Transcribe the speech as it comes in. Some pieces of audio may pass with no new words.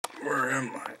Where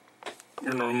am I?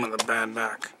 You're in the room with a bad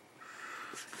back.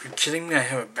 Are you kidding me? I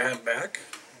have a bad back?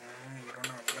 You don't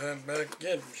have a bad back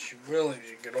yet, but you will as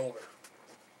you get older.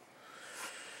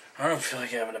 I don't feel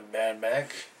like having a bad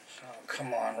back. So,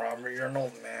 come on, Robert. You're an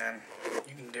old man.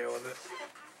 You can deal with it.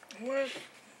 What?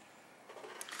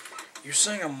 You're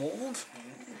saying I'm old?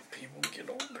 People get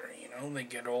older, you know. They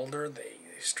get older. They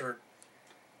start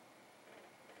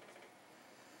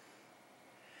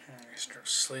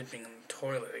sleeping in the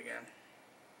toilet again.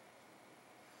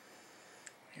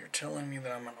 You're telling me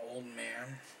that I'm an old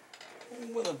man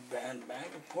with a bad back?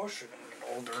 Of course you're going to get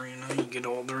older, you know. You get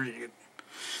older, you get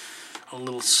a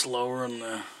little slower when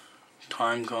the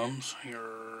time comes. You're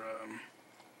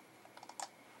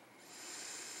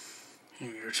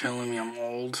telling me I'm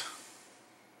old.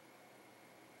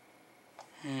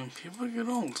 People get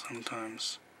old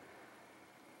sometimes.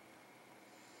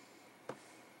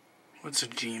 What's a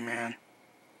G-man?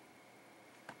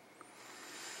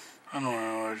 I don't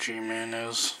know what a G-man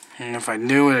is. And if I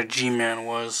knew what a G-man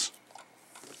was,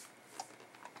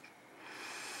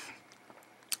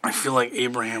 I feel like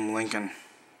Abraham Lincoln.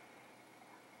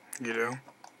 You know?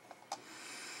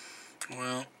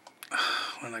 Well,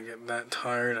 when I get that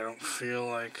tired, I don't feel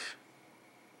like...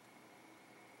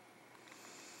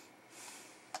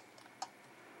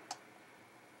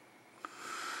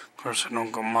 Of course, I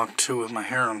don't go Mach 2 with my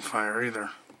hair on fire either.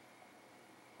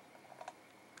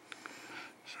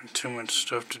 There's too much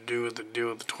stuff to do with the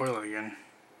toilet again.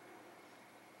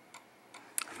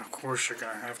 And of course, you're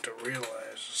going to have to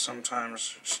realize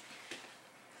sometimes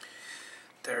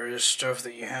there is stuff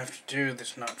that you have to do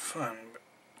that's not fun. But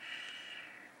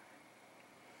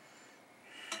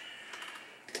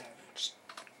just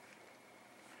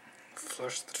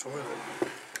flush the toilet.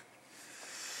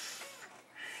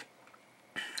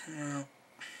 Well,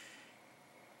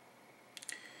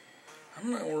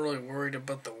 I'm not really worried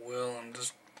about the will. I'm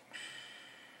just,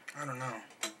 I don't know.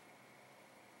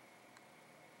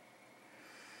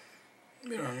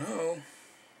 You don't know.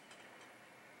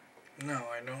 No,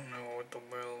 I don't know what the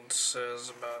will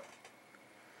says about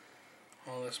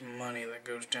all this money that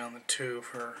goes down the tube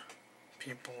for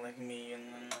people like me.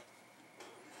 And then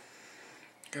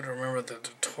gotta remember that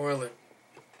the toilet,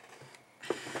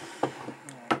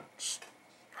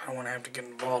 I don't want to have to get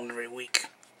involved every week.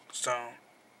 So,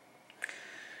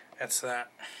 that's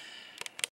that.